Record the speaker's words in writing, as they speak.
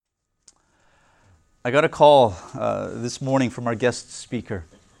I got a call this morning from our guest speaker,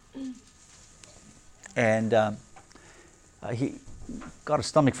 and he got a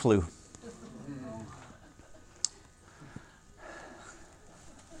stomach flu.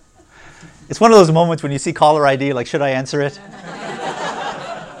 It's one of those moments when you see caller ID, like, should I answer it?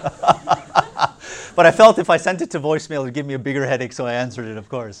 But I felt if I sent it to voicemail, it would give me a bigger headache, so I answered it, of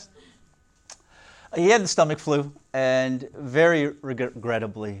course. He had the stomach flu, and very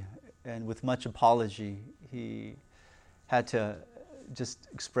regrettably, and with much apology, he had to just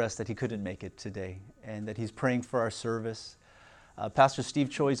express that he couldn't make it today, and that he's praying for our service. Pastor Steve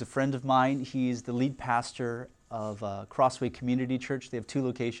Choi is a friend of mine. He's the lead pastor of Crossway Community Church. They have two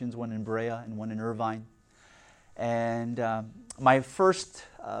locations, one in Brea and one in Irvine. And my first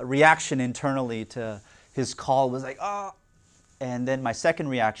reaction internally to his call was like, oh. And then my second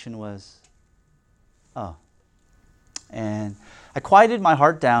reaction was, oh. And I quieted my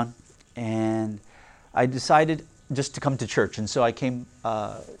heart down, and I decided just to come to church. And so I came,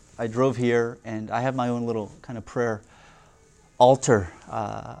 I drove here, and I have my own little kind of prayer altar,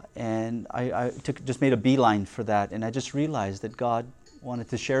 and I just made a beeline for that, and I just realized that God wanted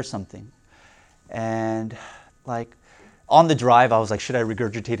to share something. And like on the drive, I was like, should I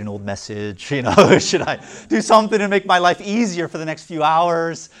regurgitate an old message? Should I do something to make my life easier for the next few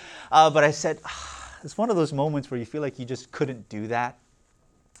hours? But I said, it's one of those moments where you feel like you just couldn't do that.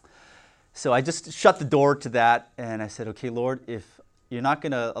 So I just shut the door to that, and I said, okay, Lord, if you're not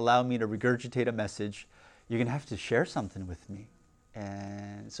going to allow me to regurgitate a message, you're going to have to share something with me.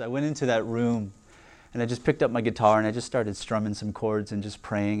 And so I went into that room, and I just picked up my guitar, and I just started strumming some chords and just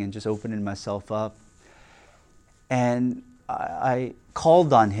praying and just opening myself up. And I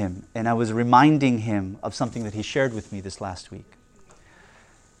called on him, and I was reminding him of something that he shared with me this last week.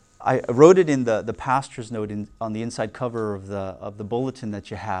 I wrote it in the pastor's note on the inside cover of the bulletin that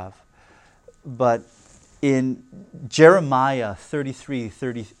you have. But in Jeremiah 33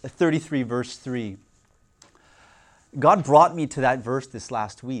 verse 3, God brought me to that verse this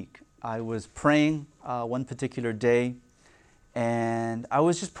last week. I was praying one particular day, and I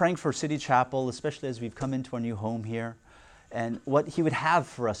was just praying for City Chapel, especially as we've come into our new home here, and what He would have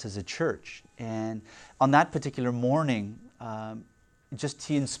for us as a church. And on that particular morning,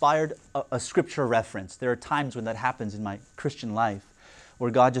 He inspired a scripture reference. There are times when that happens in my Christian life, where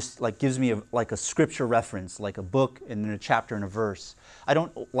God just gives me a scripture reference, like a book and then a chapter and a verse. I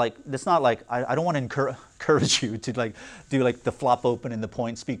don't it's not like I don't want to encourage you to do the flop open and the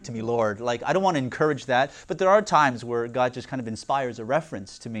point, speak to me, Lord. I don't want to encourage that, but there are times where God just kind of inspires a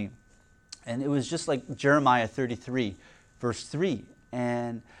reference to me. And it was just like Jeremiah 33 verse 3.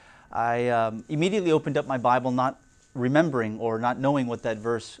 And I immediately opened up my Bible, not remembering or not knowing what that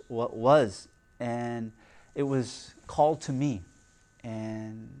verse was. And it was called to me.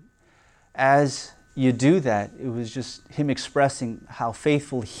 And as you do that, it was just Him expressing how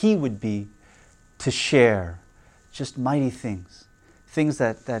faithful He would be to share just mighty things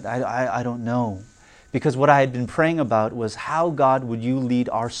that I don't know. Because what I had been praying about was how God would you lead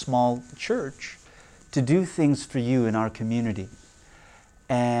our small church to do things for you in our community.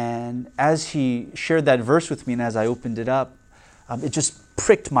 And as He shared that verse with me, and as I opened it up, it just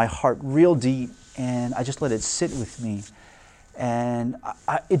pricked my heart real deep, and I just let it sit with me. And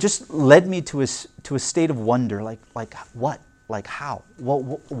it just led me to a state of wonder, like what, how,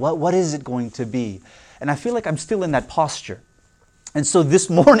 what is it going to be? And I feel like I'm still in that posture. And so this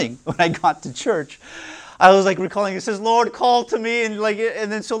morning when I got to church, I was recalling. It says, "Lord, call to me,"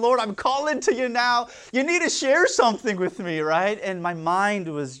 and then so Lord, I'm calling to you now. You need to share something with me, right? And my mind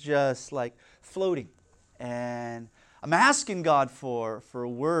was just floating, and I'm asking God for a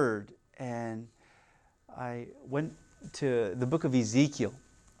word, and I went to the book of Ezekiel.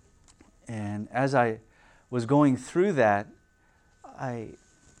 And as I was going through that, I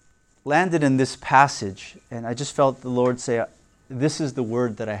landed in this passage, and I just felt the Lord say, this is the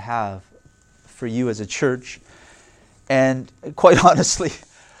word that I have for you as a church. And quite honestly,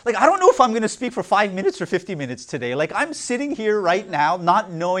 I don't know if I'm going to speak for 5 minutes or 50 minutes today. I'm sitting here right now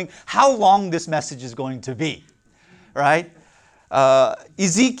not knowing how long this message is going to be, right?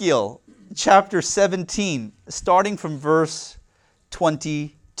 Ezekiel chapter 17, starting from verse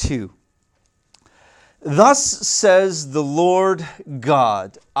 22. Thus says the Lord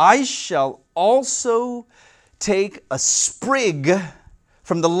God, I shall also take a sprig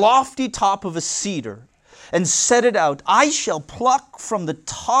from the lofty top of a cedar and set it out. I shall pluck from the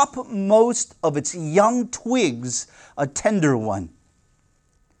topmost of its young twigs a tender one.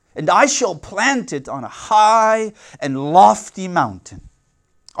 And I shall plant it on a high and lofty mountain.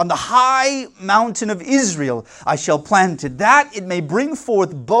 On the high mountain of Israel I shall plant it, that it may bring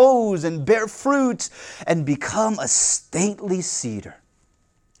forth boughs and bear fruit and become a stately cedar.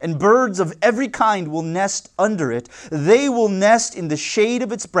 And birds of every kind will nest under it. They will nest in the shade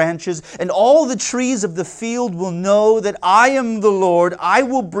of its branches, and all the trees of the field will know that I am the Lord. I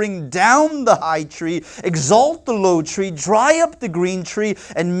will bring down the high tree, exalt the low tree, dry up the green tree,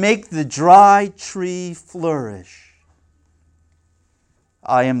 and make the dry tree flourish.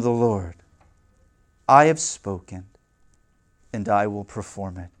 I am the Lord. I have spoken, and I will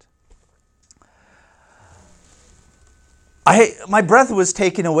perform it. My breath was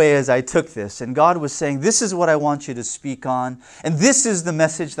taken away as I took this, and God was saying, this is what I want you to speak on, and this is the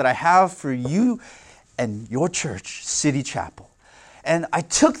message that I have for you and your church, City Chapel. And I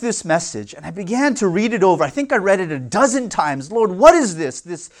took this message and I began to read it over. I think I read it a dozen times. Lord, what is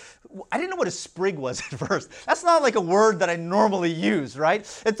this? I didn't know what a sprig was at first. That's not like a word that I normally use, right?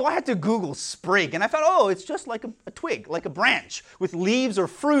 And so I had to Google sprig. And I thought, oh, it's just like a twig, like a branch with leaves or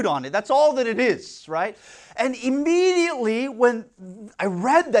fruit on it. That's all that it is, right? And immediately when I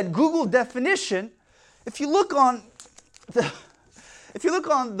read that Google definition, if you look on the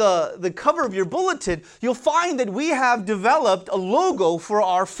cover of your bulletin, you'll find that we have developed a logo for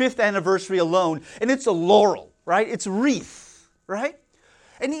our 5th anniversary alone, and it's a laurel, right? It's a wreath, right?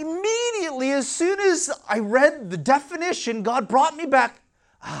 And immediately, as soon as I read the definition, God brought me back.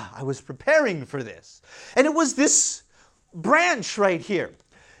 I was preparing for this. And it was this branch right here.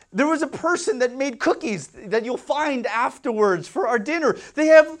 There was a person that made cookies that you'll find afterwards for our dinner. They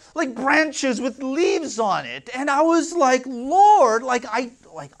have like branches with leaves on it. And I was like, Lord,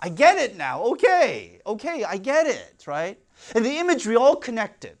 I get it now. Okay, I get it, right? And the imagery all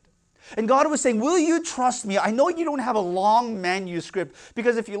connected. And God was saying, will you trust me? I know you don't have a long manuscript,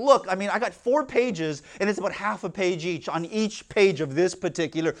 because if you look, I got 4 pages and it's about half a page each on each page of this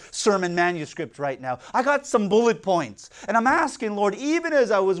particular sermon manuscript right now. I got some bullet points. And I'm asking, Lord, even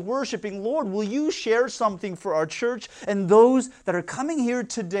as I was worshiping, Lord, will you share something for our church and those that are coming here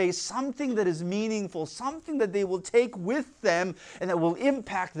today, something that is meaningful, something that they will take with them and that will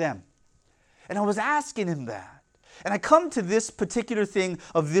impact them? And I was asking him that. And I come to this particular thing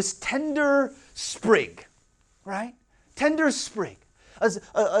of this tender sprig, right? Tender sprig.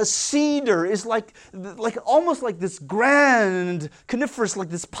 A cedar is like almost like this grand coniferous, like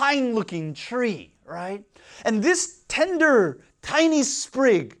this pine-looking tree, right? And this tender, tiny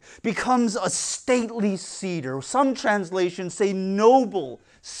sprig becomes a stately cedar. Some translations say noble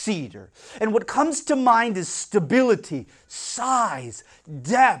cedar. And what comes to mind is stability, size,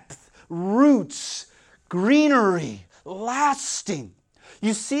 depth, roots, greenery, lasting.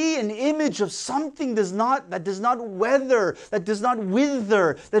 You see an image of something that does not weather, that does not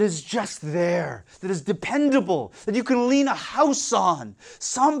wither, that is just there, that is dependable, that you can lean a house on,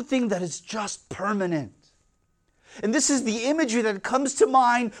 something that is just permanent. And this is the imagery that comes to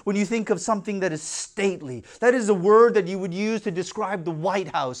mind when you think of something that is stately. That is a word that you would use to describe the White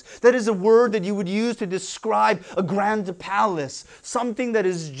House. That is a word that you would use to describe a grand palace. Something that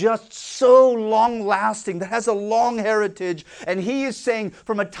is just so long-lasting, that has a long heritage. And he is saying,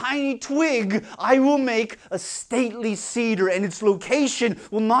 from a tiny twig, I will make a stately cedar, and its location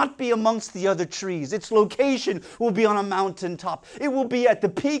will not be amongst the other trees. Its location will be on a mountaintop. It will be at the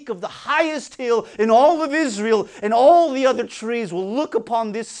peak of the highest hill in all of Israel, and all the other trees will look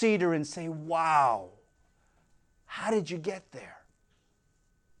upon this cedar and say, wow, how did you get there?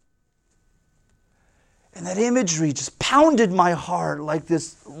 And that imagery just pounded my heart like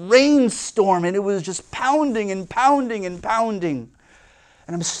this rainstorm, and it was just pounding and pounding and pounding.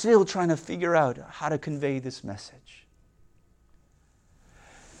 And I'm still trying to figure out how to convey this message.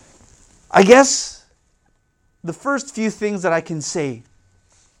 I guess the first few things that I can say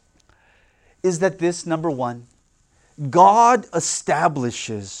is that this, number one, God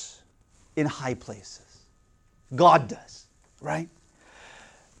establishes in high places. God does, right?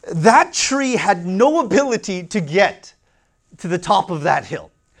 That tree had no ability to get to the top of that hill,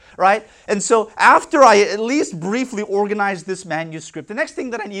 right? And so after I at least briefly organized this manuscript, the next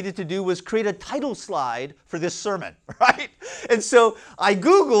thing that I needed to do was create a title slide for this sermon, right? And so I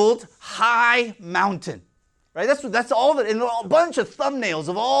Googled high mountain. Right? That's all that, and a bunch of thumbnails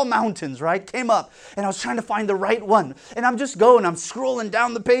of all mountains, right, came up. And I was trying to find the right one. And I'm just going, I'm scrolling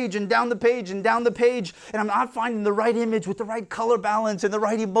down the page and down the page and down the page. And I'm not finding the right image with the right color balance and the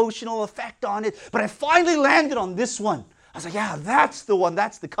right emotional effect on it. But I finally landed on this one. I was like, yeah, that's the one.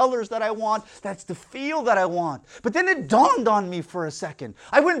 That's the colors that I want. That's the feel that I want. But then it dawned on me for a second.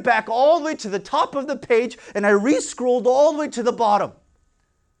 I went back all the way to the top of the page and I re-scrolled all the way to the bottom.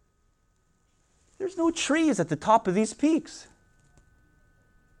 There's no trees at the top of these peaks.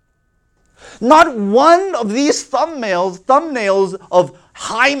 Not one of these thumbnails of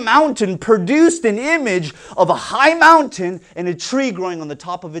high mountain produced an image of a high mountain and a tree growing on the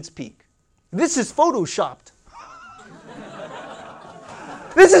top of its peak. This is photoshopped.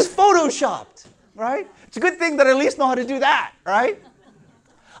 This is photoshopped, right? It's a good thing that I at least know how to do that, right?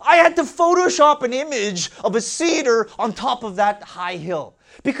 I had to Photoshop an image of a cedar on top of that high hill.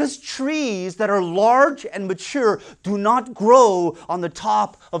 Because trees that are large and mature do not grow on the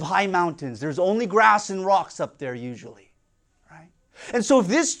top of high mountains. There's only grass and rocks up there usually, right? And so if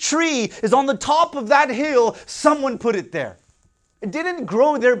this tree is on the top of that hill, someone put it there. It didn't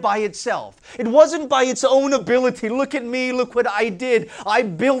grow there by itself. It wasn't by its own ability. Look at me, look what I did. I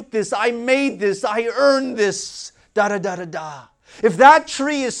built this, I made this, I earned this, da-da-da-da-da. If that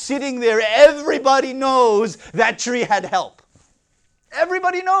tree is sitting there, everybody knows that tree had help.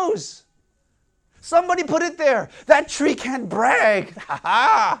 Everybody knows. Somebody put it there. That tree can't brag. Ha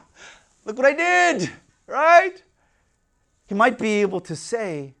ha! Look what I did, right? He might be able to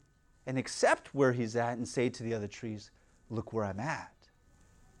say and accept where he's at and say to the other trees, look where I'm at.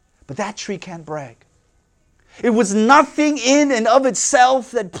 But that tree can't brag. It was nothing in and of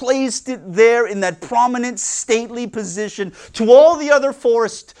itself that placed it there in that prominent, stately position to all the other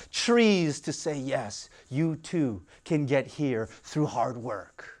forest trees to say, yes, you too can get here through hard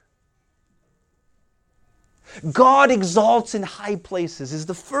work. God exalts in high places is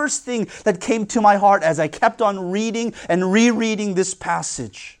the first thing that came to my heart as I kept on reading and rereading this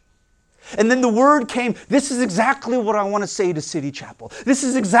passage. And then the word came, this is exactly what I want to say to City Chapel. This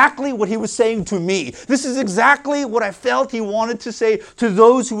is exactly what he was saying to me. This is exactly what I felt he wanted to say to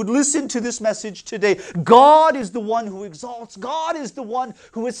those who would listen to this message today. God is the one who exalts. God is the one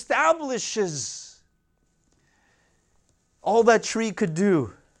who establishes. All that tree could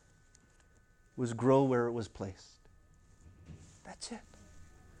do was grow where it was placed. That's it.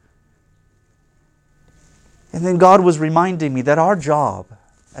 And then God was reminding me that our job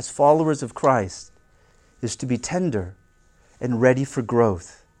as followers of Christ is to be tender and ready for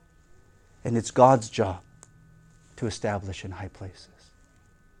growth. And it's God's job to establish in high places.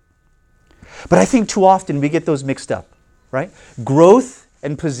 But I think too often we get those mixed up, right? Growth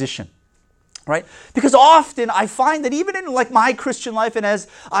and position, right? Because often I find that even in like my Christian life and as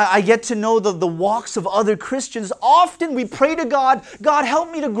I get to know the walks of other Christians, often we pray to God, God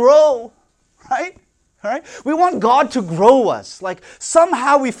help me to grow, right? All right? We want God to grow us. Like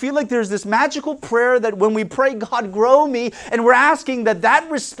somehow we feel like there's this magical prayer that when we pray, God grow me, and we're asking that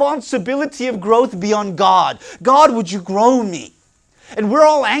responsibility of growth be on God. God, would you grow me? And we're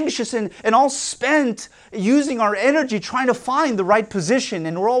all anxious and all spent using our energy trying to find the right position.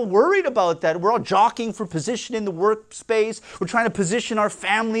 And we're all worried about that. We're all jockeying for position in the workspace. We're trying to position our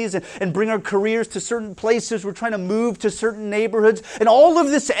families and bring our careers to certain places. We're trying to move to certain neighborhoods. And all of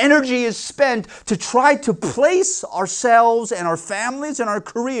this energy is spent to try to place ourselves and our families and our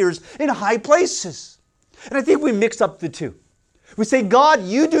careers in high places. And I think we mix up the two. We say, God,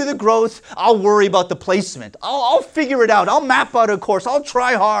 you do the growth, I'll worry about the placement. I'll figure it out. I'll map out a course. I'll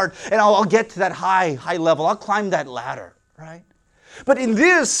try hard and I'll get to that high level. I'll climb that ladder, right? But in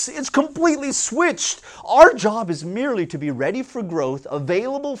this, it's completely switched. Our job is merely to be ready for growth,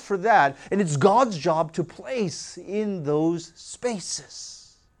 available for that, and it's God's job to place in those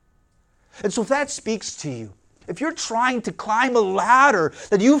spaces. And so if that speaks to you, if you're trying to climb a ladder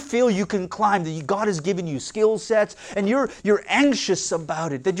that you feel you can climb, that God has given you skill sets, and you're anxious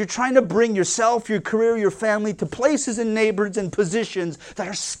about it, that you're trying to bring yourself, your career, your family to places and neighborhoods and positions that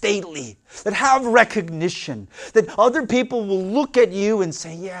are stately, that have recognition, that other people will look at you and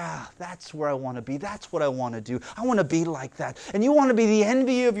say, yeah, that's where I want to be. That's what I want to do. I want to be like that. And you want to be the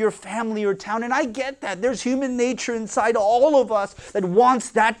envy of your family or town. And I get that. There's human nature inside all of us that wants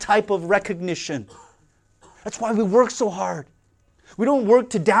that type of recognition. That's why we work so hard. We don't work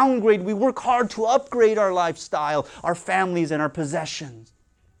to downgrade. We work hard to upgrade our lifestyle, our families, and our possessions.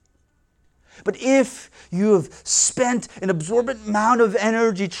 But if you have spent an absorbent amount of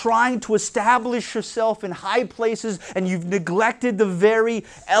energy trying to establish yourself in high places and you've neglected the very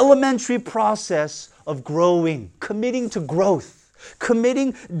elementary process of growing, committing to growth,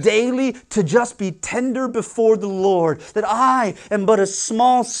 committing daily to just be tender before the Lord, that I am but a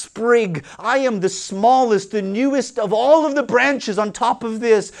small sprig. I am the smallest, the newest of all of the branches on top of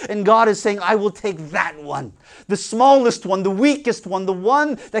this. And God is saying, I will take that one, the smallest one, the weakest one, the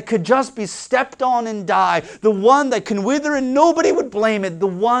one that could just be stepped on and die, the one that can wither and nobody would blame it, the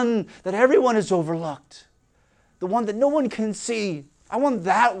one that everyone has overlooked, the one that no one can see. I want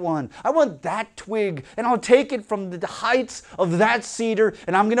that one. I want that twig. And I'll take it from the heights of that cedar,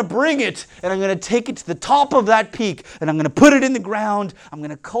 and I'm going to bring it, and I'm going to take it to the top of that peak, and I'm going to put it in the ground. I'm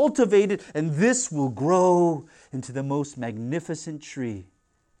going to cultivate it, and this will grow into the most magnificent tree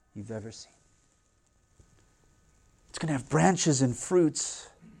you've ever seen. It's going to have branches and fruits,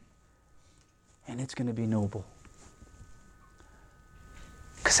 and it's going to be noble.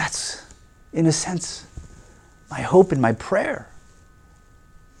 Because that's, in a sense, my hope and my prayer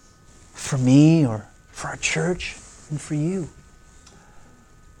for me or for our church and for you.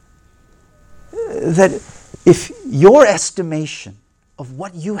 That if your estimation of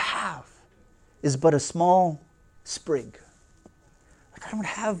what you have is but a small sprig, like I don't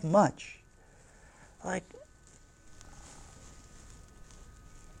have much, like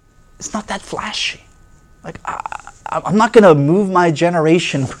it's not that flashy. Like I'm not going to move my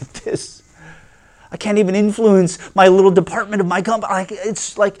generation with this. I can't even influence my little department of my company. Like,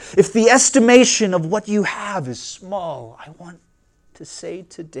 it's like if the estimation of what you have is small, I want to say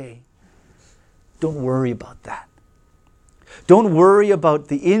today, don't worry about that. Don't worry about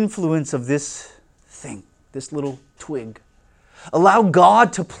the influence of this thing, this little twig. Allow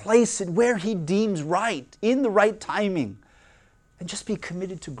God to place it where He deems right, in the right timing, and just be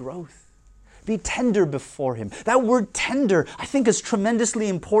committed to growth. Be tender before Him. That word tender, I think, is tremendously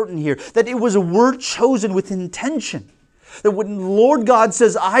important here. That it was a word chosen with intention. That when Lord God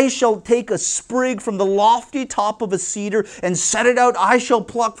says, I shall take a sprig from the lofty top of a cedar and set it out, I shall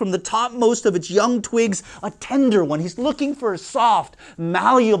pluck from the topmost of its young twigs a tender one. He's looking for a soft,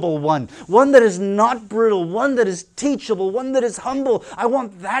 malleable one. One that is not brittle, one that is teachable, one that is humble. I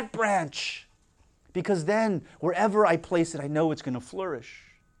want that branch. Because then, wherever I place it, I know it's going to flourish.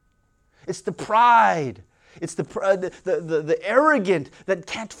 It's the pride. It's the arrogant that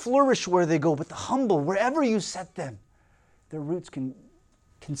can't flourish where they go, but the humble, wherever you set them, their roots can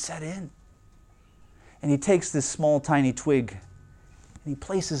set in. And He takes this small, tiny twig and He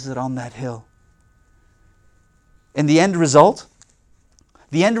places it on that hill. And the end result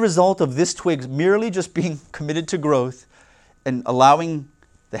of this twig merely just being committed to growth and allowing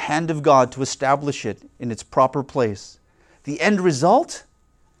the hand of God to establish it in its proper place. The end result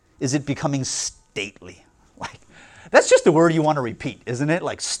is it becoming stately. Like, that's just a word you want to repeat, isn't it?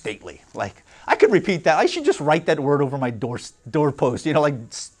 Like stately. Like, I could repeat that. I should just write that word over my doorpost, like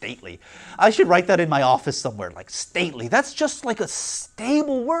stately. I should write that in my office somewhere, like stately. That's just like a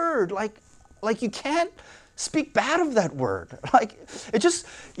stable word. Like you can't speak bad of that word. Like, it just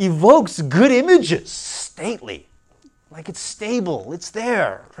evokes good images. Stately. Like it's stable. It's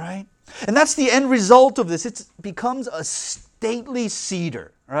there, right? And that's the end result of this. It becomes a stately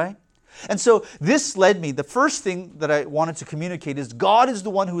cedar, right? And so this led me, the first thing that I wanted to communicate is God is the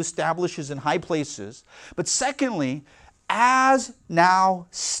one who establishes in high places. But secondly, as now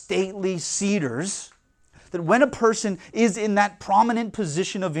stately cedars, that when a person is in that prominent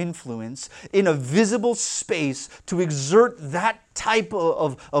position of influence, in a visible space to exert that type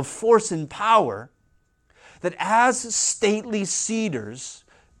of force and power, that as stately cedars,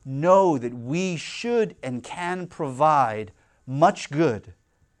 know that we should and can provide much good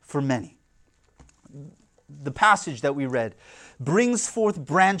for many. The passage that we read brings forth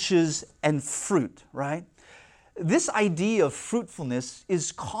branches and fruit, right? This idea of fruitfulness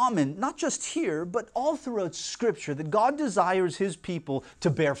is common, not just here, but all throughout Scripture, that God desires His people to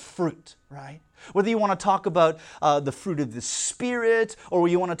bear fruit, right? Whether you want to talk about the fruit of the Spirit, or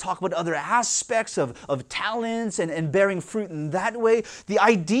you want to talk about other aspects of talents and bearing fruit in that way, the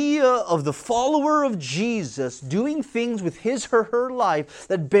idea of the follower of Jesus doing things with his or her life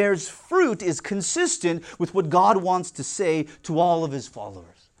that bears fruit is consistent with what God wants to say to all of His followers.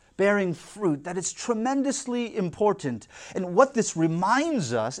 Bearing fruit, that is tremendously important. And what this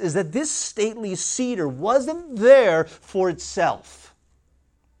reminds us is that this stately cedar wasn't there for itself.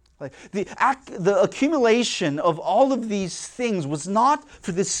 Like the accumulation of all of these things was not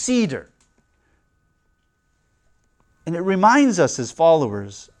for the cedar. And it reminds us as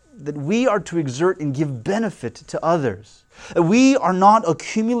followers that we are to exert and give benefit to others. We are not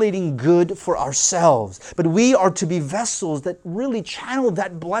accumulating good for ourselves, but we are to be vessels that really channel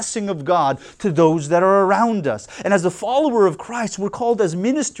that blessing of God to those that are around us. And as a follower of Christ, we're called as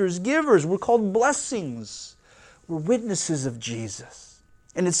ministers, givers. We're called blessings. We're witnesses of Jesus.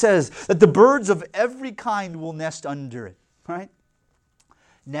 And it says that the birds of every kind will nest under it, right?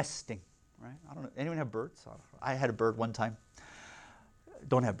 Nesting, right? I don't know. Anyone have birds? I had a bird one time.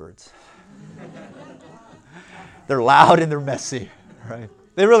 Don't have birds. They're loud and they're messy, right?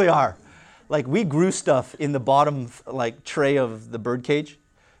 They really are. Like, we grew stuff in the bottom tray of the bird cage.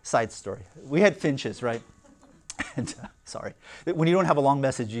 Side story. We had finches, right? And sorry, when you don't have a long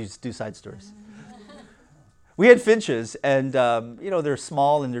message, you just do side stories. We had finches, and they're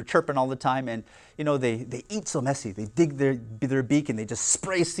small and they're chirping all the time, and they eat so messy. They dig their beak and they just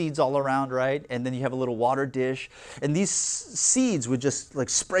spray seeds all around, right? And then you have a little water dish, and these seeds would just like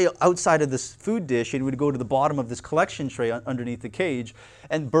spray outside of this food dish, and would go to the bottom of this collection tray underneath the cage.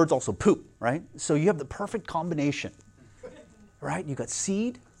 And birds also poop, right? So you have the perfect combination, right? You got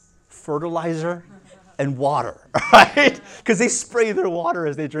seed, fertilizer, and water, right? Because they spray their water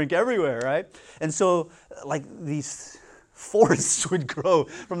as they drink everywhere, right? And so, like, these forests would grow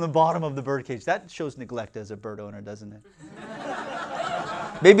from the bottom of the birdcage. That shows neglect as a bird owner, doesn't it?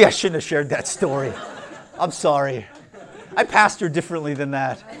 Maybe I shouldn't have shared that story. I'm sorry. I pastor differently than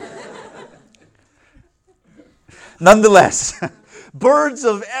that. Nonetheless, birds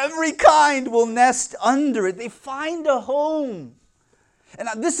of every kind will nest under it. They find a home.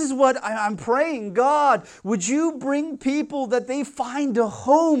 And this is what I'm praying. God, would you bring people that they find a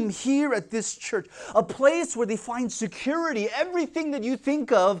home here at this church, a place where they find security, everything that you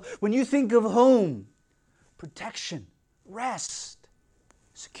think of when you think of home, protection, rest,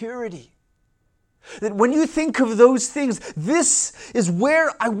 security. That when you think of those things, this is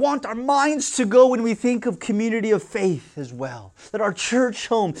where I want our minds to go when we think of community of faith as well. That our church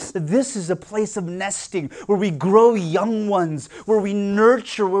home, that this is a place of nesting, where we grow young ones, where we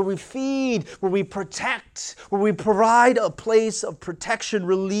nurture, where we feed, where we protect, where we provide a place of protection,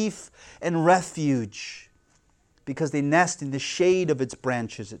 relief, and refuge. Because they nest in the shade of its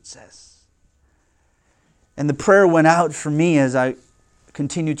branches, it says. And the prayer went out for me as I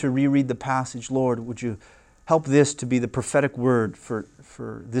continue to reread the passage. Lord, would you help this to be the prophetic word for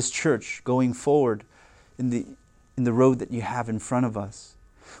this church going forward in the road that you have in front of us?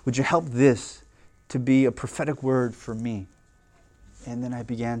 Would you help this to be a prophetic word for me? And then I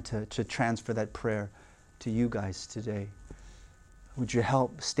began to transfer that prayer to you guys today. Would you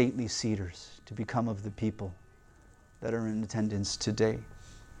help stately cedars to become of the people that are in attendance today?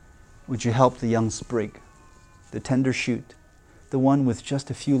 Would you help the young sprig, the tender shoot, the one with just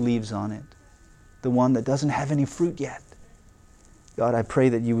a few leaves on it, the one that doesn't have any fruit yet? God, I pray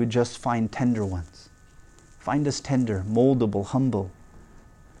that you would just find tender ones. Find us tender, moldable, humble.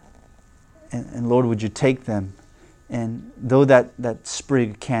 And Lord, would you take them, and though that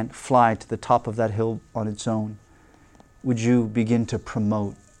sprig can't fly to the top of that hill on its own, would you begin to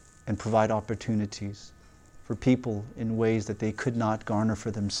promote and provide opportunities for people in ways that they could not garner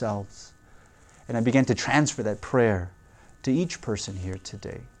for themselves. And I began to transfer that prayer to each person here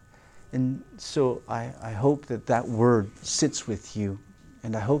today. And so I hope that that word sits with you.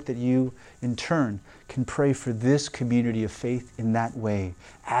 And I hope that you, in turn, can pray for this community of faith in that way,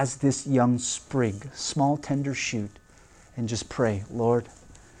 as this young sprig, small tender shoot, and just pray, Lord,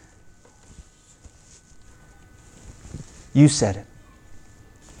 you said it.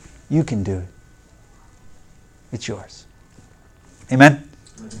 You can do it. It's yours. Amen?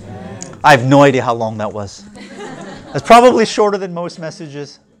 Amen. I have no idea how long that was. It's probably shorter than most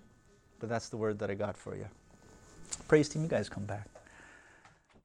messages, but that's the word that I got for you. Praise team, you guys come back.